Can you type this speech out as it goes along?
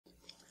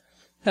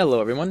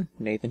Hello everyone,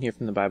 Nathan here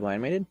from the Bible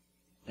Animated,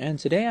 and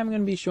today I'm going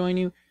to be showing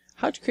you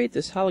how to create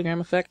this hologram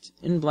effect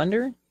in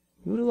Blender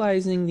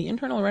utilizing the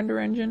internal render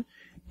engine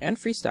and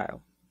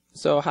Freestyle.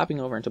 So hopping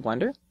over into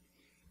Blender,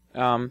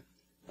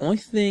 only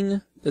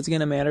thing that's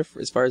going to matter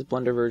as far as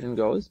Blender version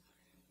goes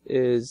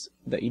is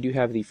that you do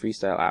have the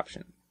Freestyle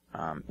option,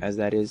 as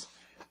that is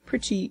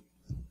pretty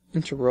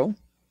integral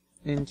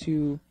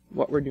into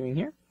what we're doing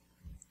here.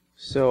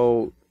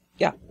 So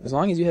yeah, as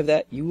long as you have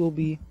that, you will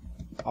be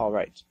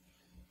alright.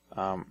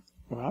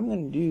 What I'm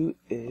going to do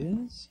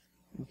is,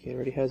 okay, it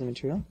already has the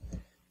material.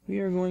 We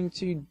are going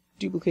to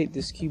duplicate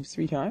this cube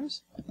 3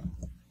 times.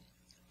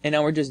 And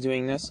now we're just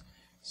doing this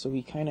so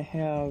we kind of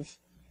have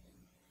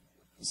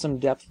some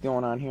depth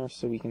going on here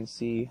so we can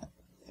see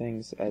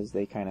things as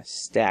they kind of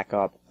stack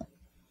up.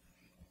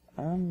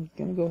 I'm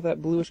going to go with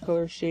that bluish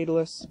color,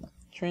 shadeless,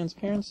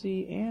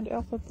 transparency, and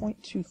alpha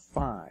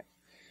 0.25.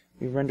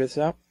 We render this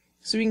out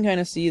so we can kind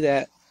of see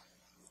that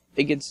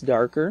it gets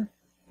darker,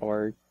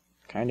 or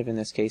kind of in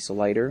this case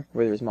lighter,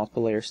 where there's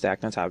multiple layers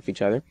stacked on top of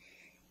each other.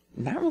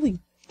 Not really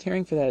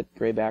caring for that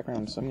gray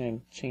background, so I'm going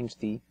to change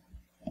the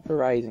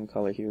horizon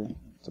color here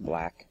to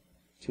black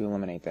to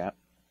eliminate that.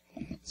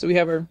 So we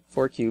have our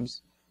 4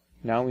 cubes.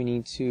 Now we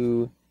need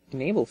to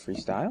enable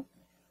Freestyle,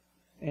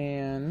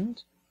 and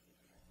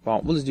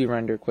well, we'll just do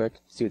render quick,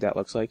 see what that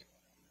looks like.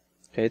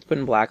 Okay, it's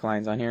putting black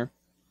lines on here.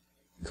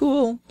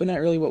 Cool, but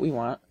not really what we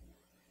want.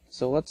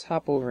 So let's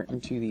hop over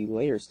into the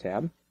Layers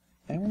tab,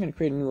 and we're going to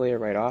create a new layer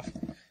right off.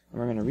 And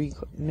we're going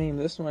to rename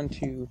this one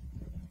to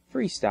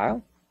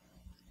Freestyle,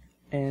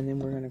 and then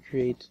we're going to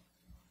create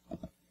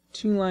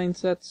 2 line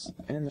sets,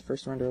 and in the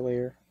first render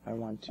layer I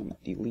want to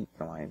delete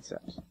the line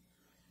set.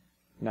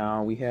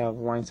 Now we have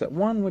line set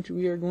 1, which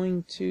we are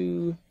going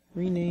to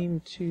rename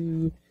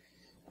to,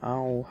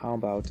 how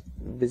about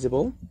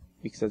visible,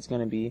 because that's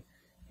going to be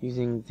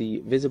using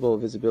the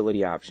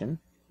visibility option,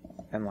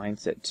 and line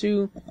set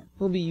 2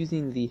 will be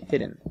using the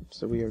hidden,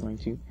 so we are going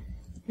to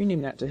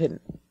rename that to hidden.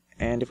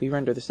 And if we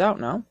render this out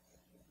now,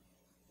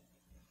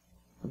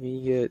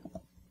 we get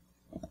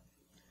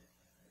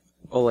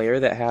a layer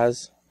that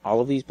has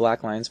all of these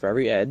black lines for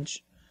every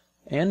edge,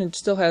 and it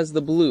still has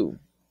the blue.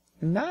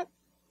 Not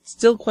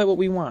still quite what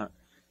we want.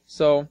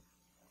 So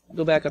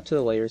go back up to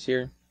the layers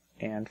here,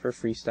 and for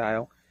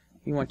Freestyle,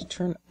 we want to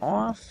turn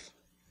off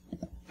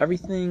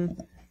everything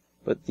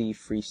but the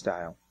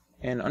Freestyle.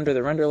 And under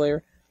the render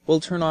layer, we'll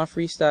turn off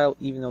Freestyle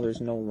even though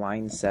there's no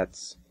line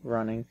sets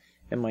running.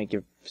 It might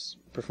give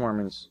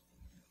performance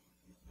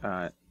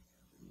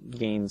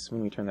gains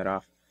when we turn that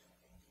off.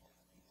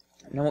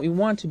 Now what we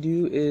want to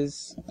do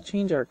is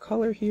change our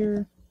color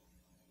here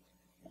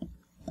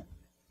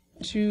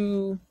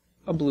to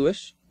a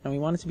bluish, and we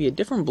want it to be a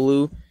different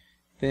blue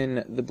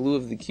than the blue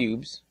of the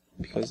cubes,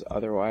 because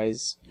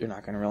otherwise you're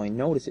not going to really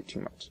notice it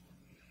too much.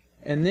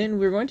 And then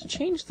we're going to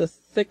change the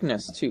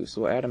thickness too,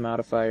 so we'll add a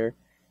modifier,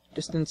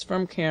 distance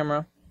from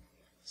camera,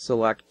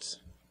 select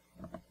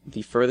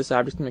the furthest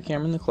object from the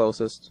camera and the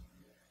closest,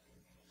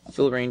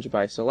 fill range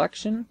by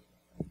selection,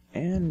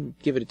 and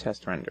give it a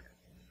test render.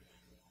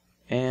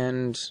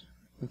 And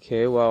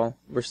okay, well,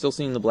 we're still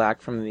seeing the black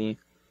from the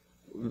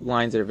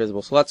lines that are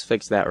visible, so let's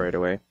fix that right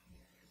away.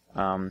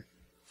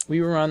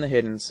 We were on the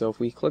hidden, so if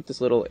we click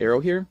this little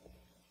arrow here,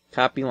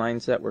 copy line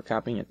set, we're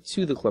copying it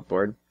to the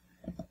clipboard,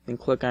 then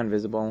click on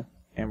visible,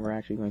 and we're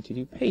actually going to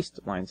do paste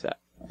line set,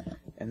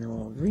 and then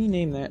we'll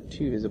rename that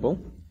to visible.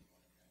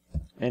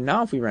 And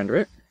now if we render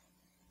it,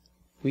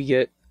 we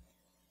get,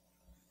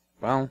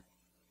 well,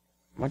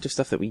 a bunch of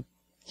stuff that we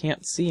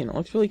can't see, and it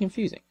looks really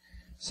confusing.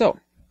 So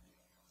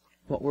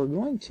what we're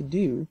going to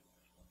do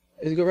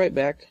is go right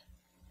back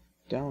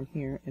down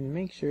here and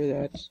make sure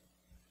that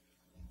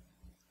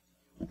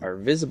our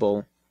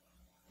visible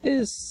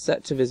is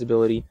set to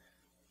visibility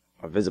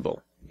of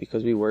visible,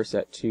 because we were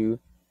set to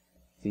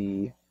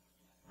the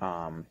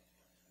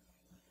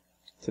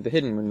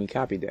hidden when we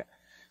copied that.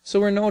 So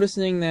we're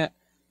noticing that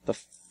the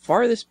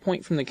farthest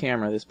point from the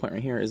camera, this point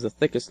right here, is the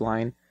thickest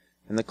line,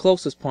 and the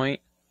closest point,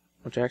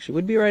 which actually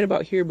would be right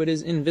about here but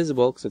is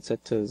invisible because it's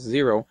set to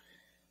 0,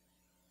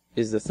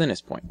 is the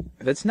thinnest point.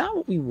 That's not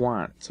what we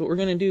want. So what we're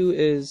going to do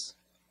is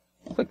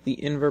click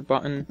the invert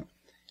button,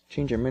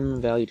 change our minimum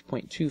value to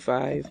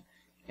 0.25,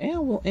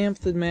 and we'll amp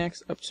the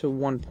max up to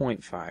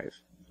 1.5.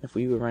 If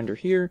we render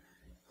here,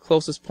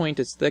 closest point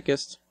is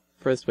thickest,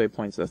 furthest away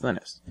point is the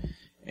thinnest.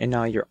 And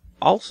now you're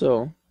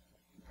also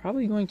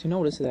probably going to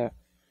notice that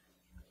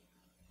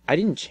I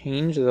didn't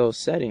change those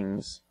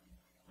settings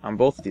on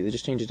both of these, I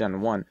just changed it down to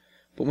 1.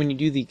 But when you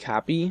do the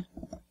copy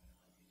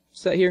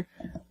set here,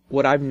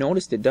 what I've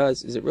noticed it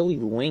does is it really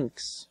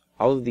links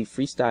all of the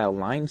Freestyle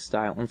line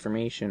style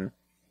information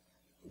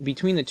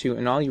between the two,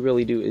 and all you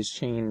really do is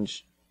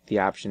change the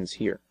options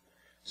here.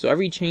 So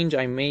every change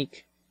I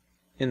make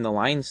in the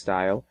line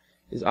style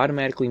is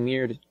automatically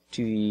mirrored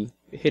to the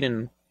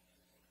hidden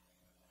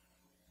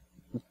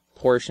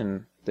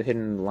portion, the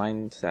hidden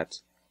line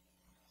sets.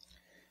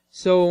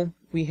 So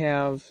we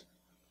have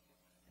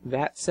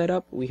that set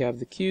up, we have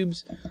the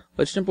cubes.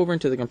 Let's jump over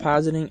into the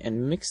compositing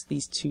and mix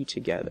these two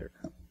together.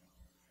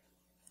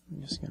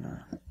 I'm just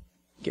gonna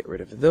get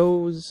rid of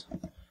those.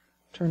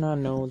 Turn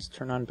on nodes,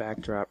 turn on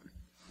backdrop.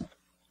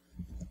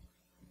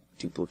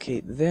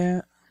 Duplicate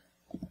that.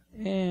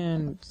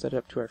 And set it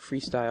up to our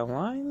freestyle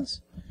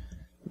lines.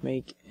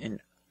 Make an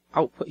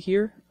output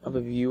here of a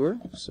viewer,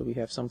 so we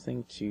have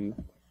something to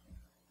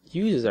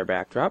use as our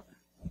backdrop.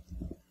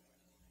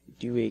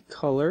 Do a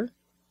color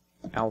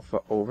alpha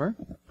over.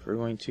 We're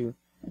going to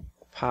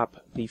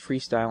pop the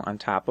freestyle on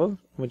top of,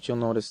 which you'll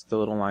notice the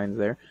little lines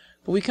there.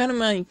 But we kind of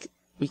want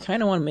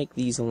to make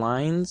these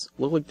lines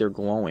look like they're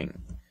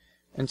glowing.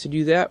 And to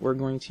do that, we're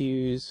going to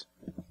use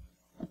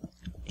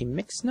a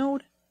mix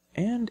node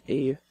and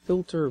a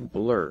filter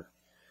blur.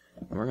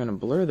 And we're going to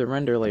blur the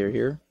render layer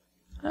here,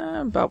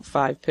 about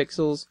 5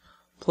 pixels.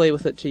 Play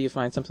with it till you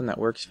find something that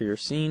works for your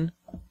scene.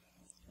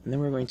 And then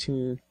we're going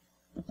to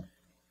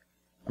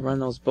run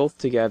those both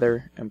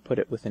together and put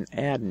it with an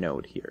add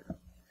node here,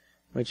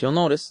 which you'll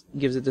notice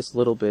gives it this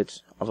little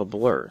bit of a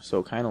blur, so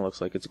it kind of looks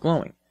like it's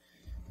glowing.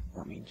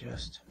 Let me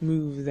just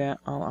move that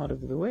all out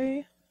of the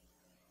way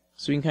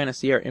so we can kind of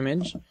see our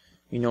image.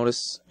 You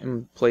notice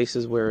in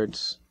places where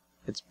it's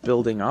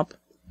building up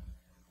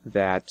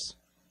that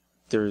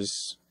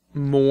there's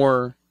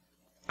more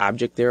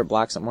object there. It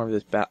blocks up more of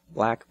this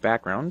black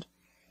background,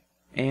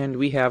 and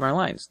we have our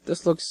lines.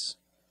 This looks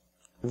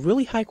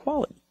really high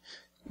quality,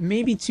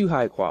 maybe too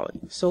high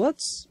quality. So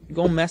let's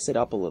go mess it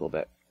up a little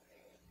bit.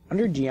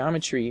 Under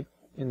geometry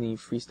in the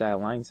freestyle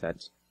line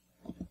set,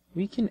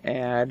 we can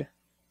add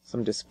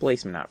some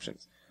displacement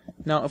options.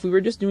 Now, if we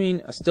were just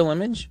doing a still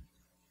image,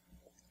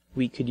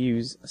 we could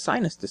use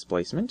sinus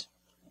displacement.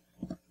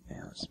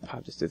 And let's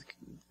pop this to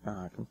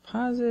the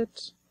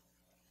composite.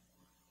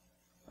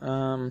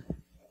 I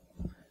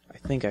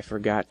think I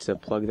forgot to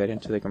plug that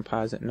into the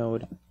composite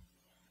node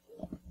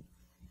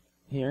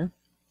here.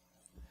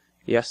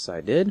 Yes,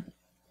 I did.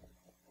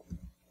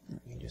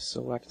 Let me just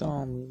select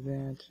all, move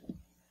that,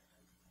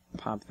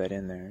 pop that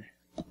in there.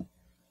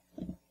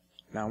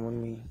 Now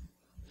when we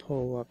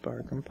pull up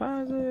our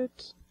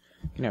composite,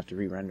 you're going to have to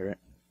re-render it.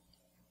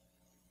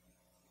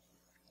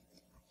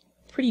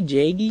 Pretty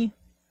jaggy,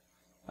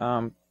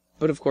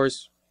 but of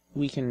course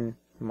we can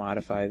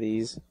modify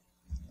these.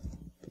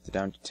 Put it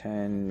down to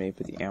 10, maybe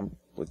put the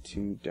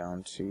amplitude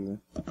down to,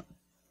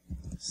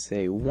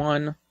 say,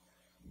 1.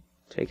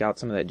 Take out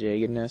some of that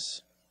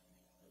jaggedness.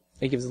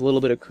 It gives a little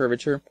bit of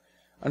curvature.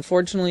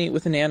 Unfortunately,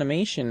 with an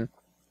animation,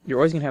 you're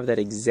always going to have that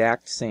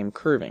exact same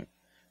curving,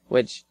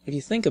 which, if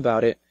you think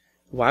about it,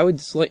 why would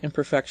slight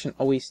imperfection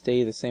always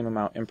stay the same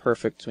amount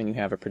imperfect when you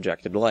have a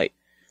projected light?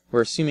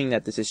 We're assuming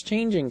that this is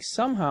changing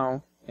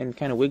somehow and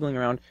kind of wiggling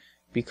around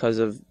because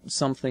of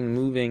something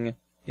moving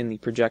in the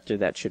projector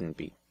that shouldn't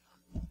be.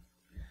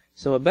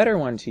 So a better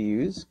one to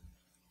use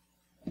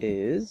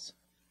is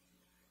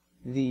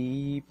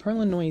the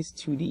Perlin Noise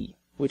 2D,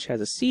 which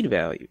has a seed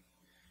value.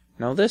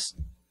 Now this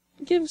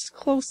gives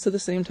close to the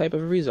same type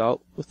of a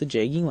result with the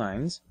jaggy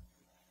lines.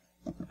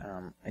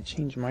 I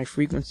changed my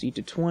frequency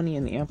to 20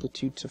 and the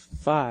amplitude to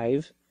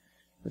 5,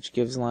 which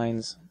gives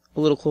lines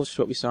a little closer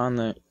to what we saw in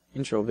the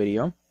intro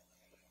video.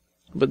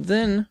 But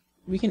then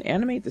we can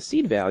animate the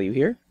seed value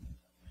here.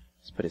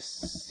 Let's put a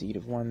seed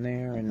of 1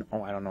 there, and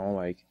I don't know,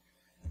 like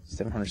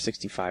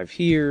 765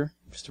 here,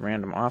 just a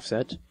random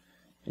offset.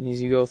 And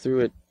as you go through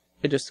it,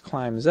 it just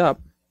climbs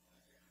up.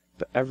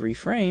 But every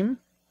frame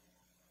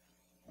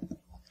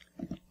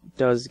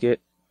does get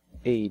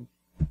a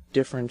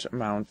different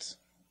amount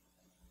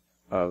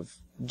of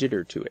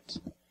jitter to it.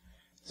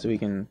 So we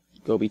can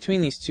go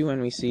between these two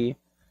and we see,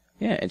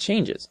 yeah, it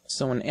changes.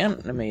 So when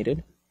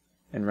animated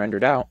and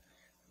rendered out,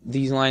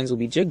 these lines will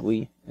be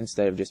jiggly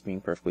instead of just being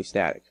perfectly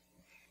static.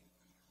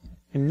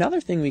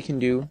 Another thing we can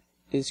do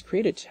is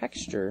create a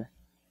texture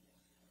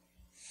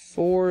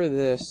for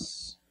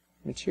this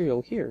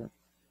material here,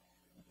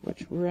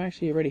 which we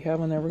actually already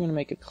have on there. We're going to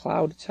make a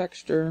cloud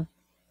texture,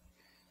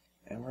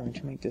 and we're going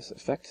to make this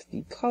affect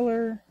the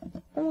color,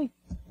 only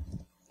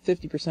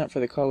 50%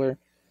 for the color,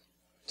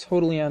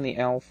 totally on the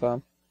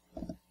alpha.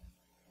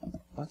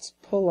 Let's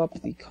pull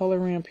up the color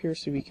ramp here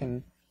so we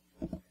can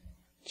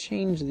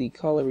change the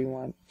color we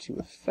want to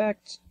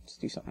affect. Let's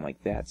do something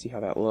like that, see how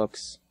that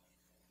looks.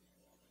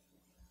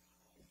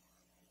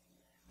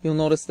 You'll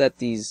notice that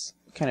these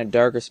kind of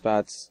darker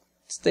spots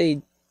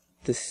stay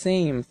the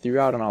same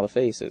throughout on all the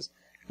faces,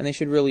 and they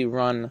should really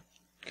run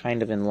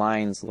kind of in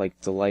lines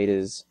like the light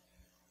is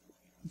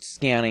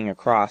scanning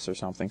across or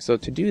something. So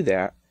to do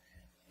that,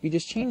 you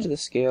just change the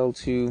scale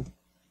to,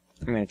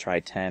 I'm going to try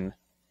 10.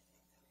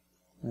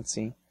 Let's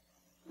see.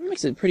 It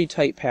makes a pretty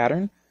tight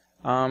pattern.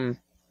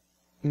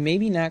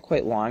 Maybe not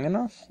quite long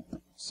enough.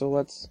 So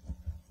let's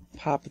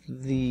pop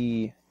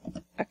the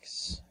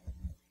X.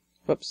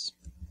 Whoops.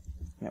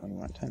 That one you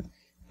want 10.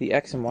 The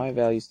X and Y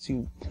values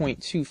to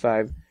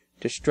 0.25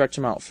 to stretch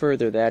them out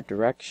further that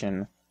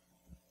direction.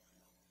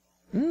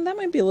 That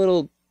might be a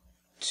little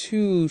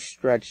too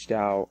stretched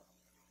out.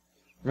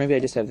 Maybe I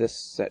just have this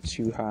set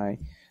too high.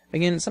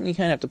 Again, something you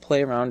kind of have to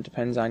play around.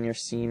 Depends on your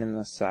scene and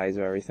the size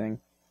of everything.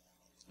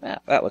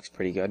 That looks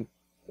pretty good.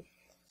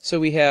 So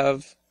we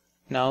have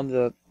now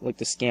the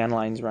scan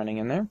lines running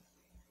in there.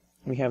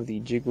 We have the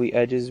jiggly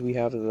edges, we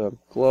have the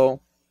glow.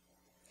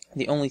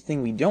 The only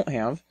thing we don't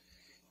have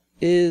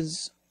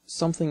is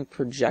something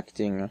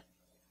projecting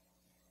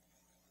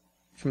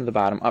from the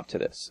bottom up to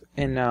this.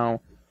 And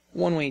now,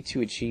 one way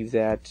to achieve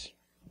that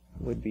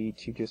would be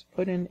to just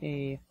put in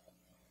a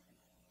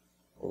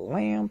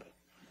lamp,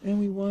 and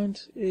we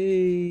want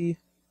I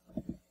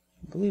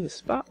believe a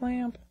spot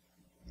lamp.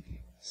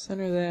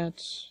 Center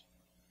that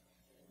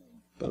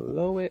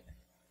below it.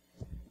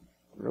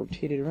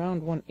 Rotate it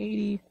around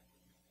 180.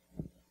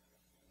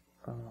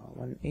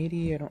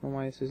 180, I don't know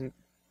why this isn't...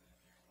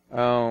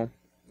 Oh,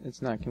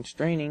 it's not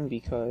constraining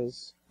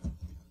because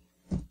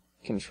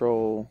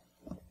Control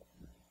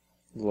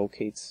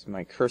locates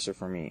my cursor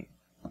for me.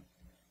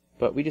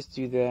 But we just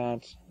do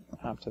that,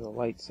 hop to the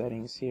light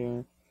settings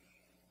here,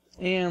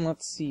 and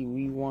let's see,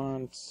 we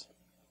want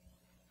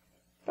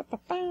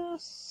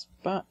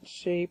spot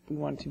shape, we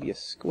want it to be a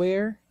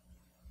square,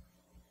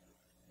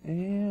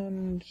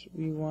 and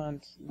we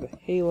want the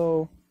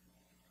halo,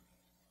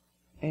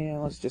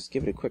 and let's just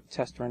give it a quick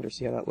test render,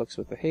 see how that looks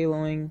with the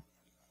haloing.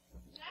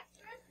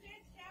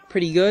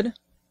 Pretty good.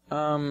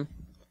 Probably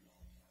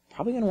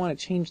going to want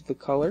to change the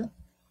color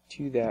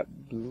to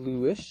that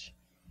bluish.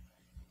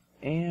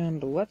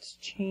 And let's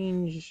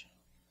change...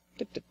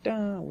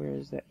 where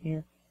is that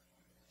here?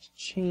 Let's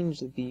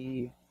change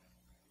the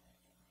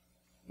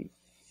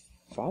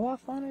fall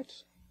off on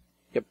it?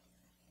 Yep.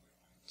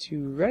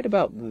 To right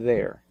about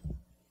there.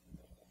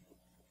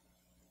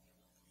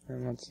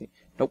 And let's see.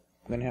 Nope.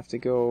 I'm going to have to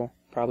go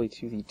probably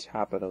to the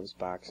top of those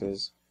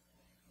boxes.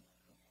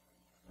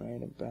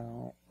 Right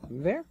about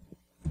there.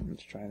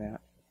 Let's try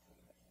that.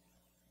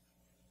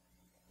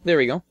 There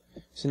we go.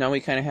 So now we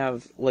kind of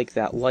have like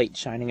that light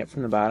shining up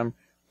from the bottom,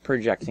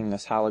 projecting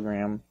this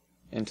hologram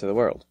into the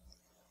world.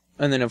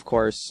 And then of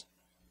course,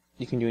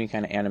 you can do any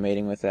kind of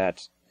animating with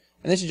that.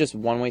 And this is just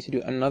one way to do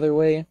it. Another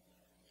way,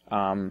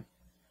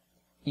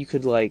 you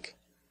could like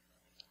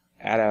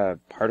add a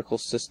particle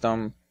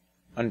system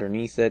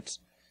underneath it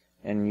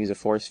and use a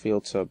force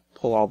field to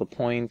pull all the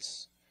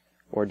points,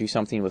 or do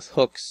something with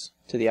hooks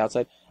to the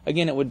outside.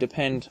 Again, it would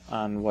depend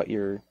on what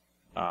you're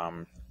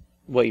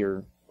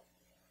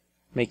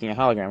making a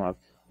hologram of.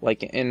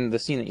 Like in the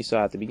scene that you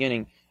saw at the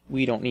beginning,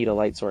 we don't need a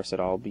light source at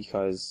all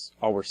because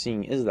all we're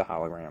seeing is the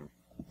hologram.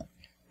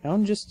 Now,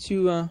 just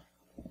to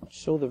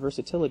show the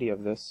versatility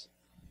of this,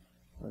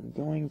 we're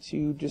going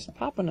to just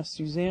pop in a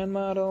Suzanne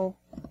model,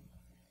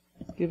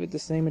 give it the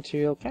same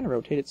material, kind of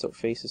rotate it so it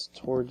faces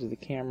towards the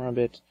camera a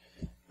bit,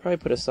 probably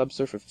put a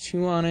subsurf of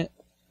 2 on it,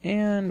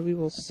 and we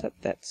will set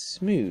that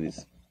smooth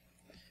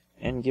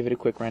and give it a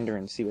quick render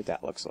and see what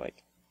that looks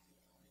like.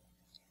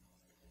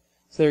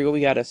 So there we go, we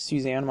got a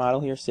Suzanne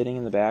model here sitting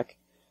in the back.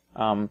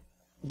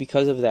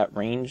 Because of that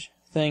range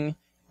thing,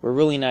 we're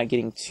really not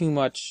getting too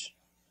much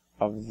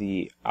of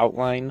the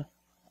outline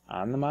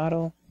on the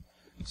model.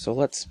 So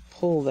let's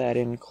pull that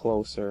in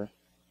closer.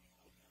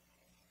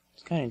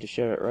 Just kind of to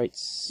show it right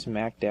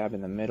smack dab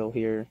in the middle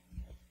here.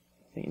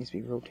 I think it needs to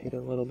be rotated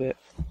a little bit.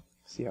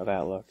 See how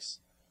that looks.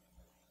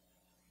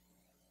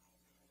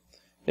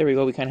 There we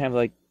go, we kind of have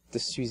like the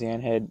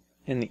Suzanne head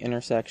in the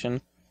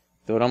intersection,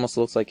 though it almost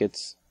looks like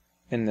it's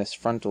in this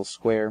frontal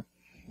square.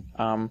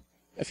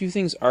 A few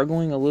things are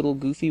going a little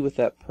goofy with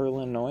that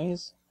Perlin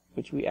noise,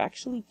 which we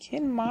actually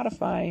can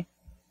modify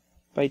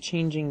by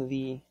changing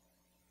the...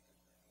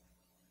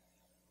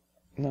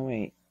 No,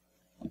 wait.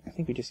 I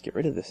think we just get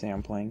rid of the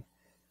sampling.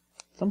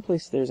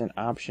 Someplace there's an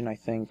option, I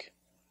think.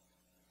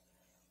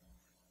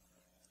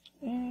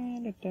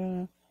 Oh,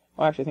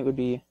 actually, I think it would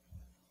be...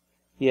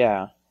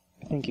 Yeah,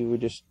 I think you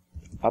would just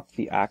up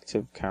the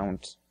octave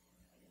count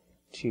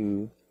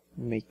to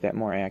make that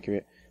more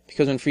accurate.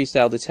 Because when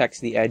Freestyle detects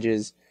the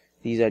edges,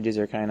 these edges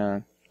are kind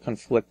of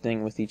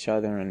conflicting with each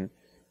other, and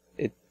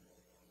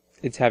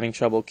it's having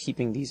trouble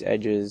keeping these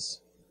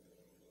edges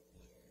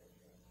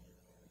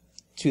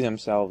to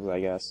themselves,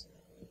 I guess.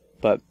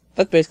 But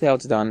that's basically how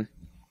it's done.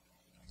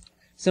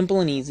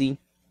 Simple and easy,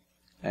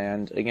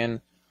 and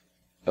again,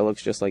 it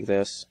looks just like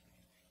this.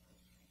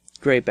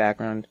 Great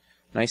background,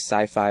 nice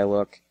sci-fi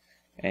look,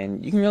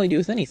 and you can really do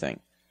with anything.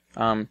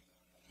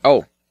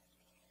 Oh,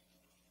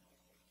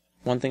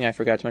 one thing I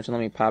forgot to mention, let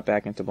me pop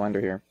back into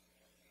Blender here.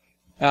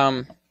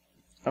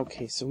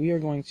 Okay, so we are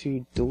going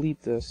to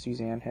delete the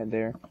Suzanne head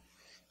there,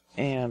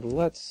 and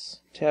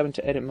let's tab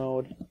into edit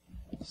mode,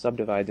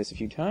 subdivide this a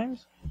few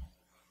times,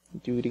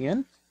 do it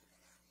again,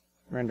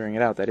 rendering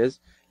it out that is,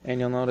 and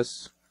you'll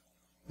notice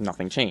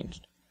nothing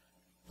changed.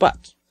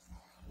 But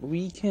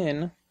we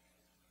can,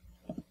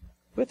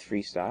 with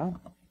Freestyle,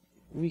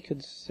 we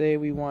could say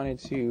we wanted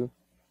to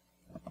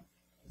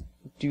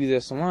do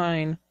this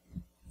line,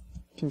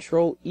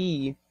 Control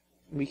E,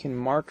 we can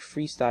mark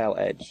Freestyle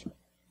edge.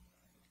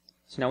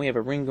 So now we have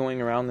a ring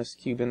going around this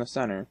cube in the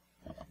center.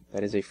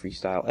 That is a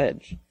Freestyle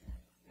edge.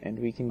 And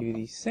we can do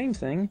the same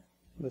thing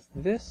with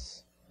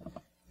this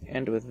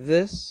and with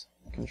this.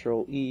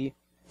 Control E,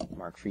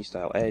 mark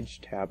Freestyle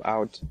edge, tab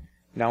out.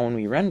 Now when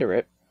we render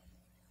it,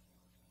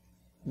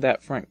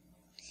 that front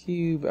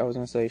cube, I was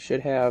going to say,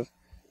 should have,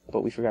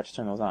 but we forgot to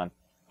turn those on.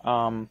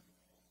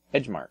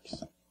 edge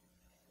marks.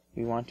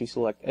 We want to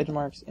select edge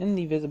marks in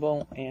the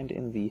visible and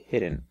in the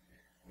hidden.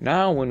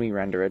 Now when we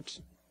render it,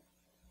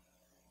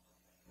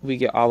 we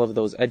get all of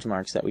those edge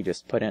marks that we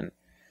just put in.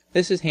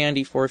 This is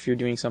handy for if you're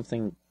doing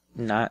something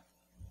not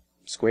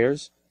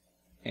squares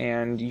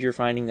and you're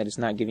finding that it's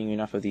not giving you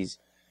enough of these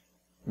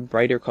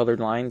brighter colored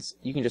lines.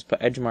 You can just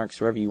put edge marks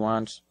wherever you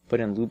want, put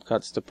in loop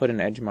cuts to put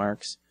in edge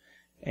marks,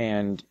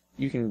 and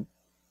you can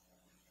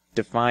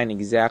define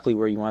exactly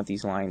where you want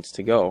these lines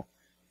to go.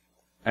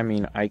 I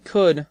mean, I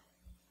could,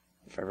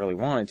 if I really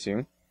wanted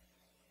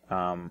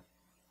to,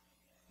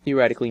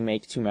 theoretically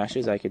make two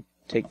meshes. I could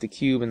take the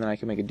cube and then I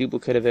could make a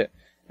duplicate of it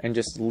and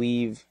just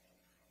leave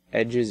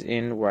edges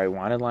in where I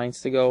wanted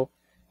lines to go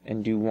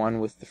and do one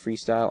with the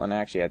freestyle, and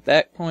actually at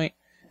that point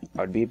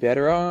I would be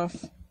better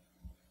off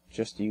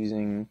just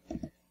using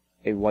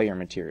a wire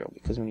material,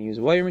 because when you use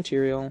wire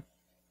material,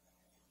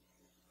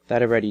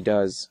 that already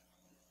does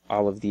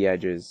all of the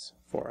edges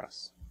for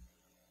us.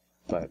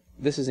 But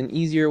this is an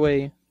easier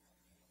way,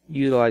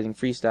 utilizing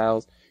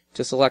freestyles,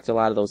 to select a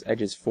lot of those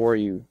edges for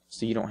you,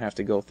 so you don't have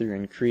to go through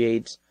and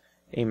create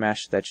a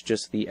mesh that's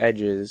just the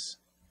edges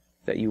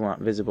that you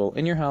want visible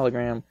in your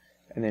hologram,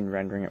 and then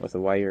rendering it with a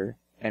wire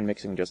and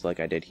mixing just like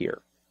I did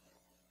here.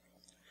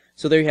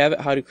 So there you have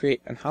it, how to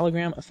create an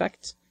hologram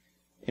effect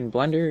in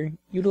Blender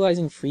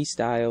utilizing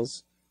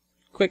freestyles.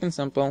 Quick and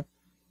simple,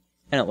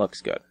 and it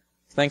looks good.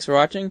 Thanks for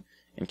watching,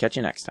 and catch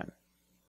you next time.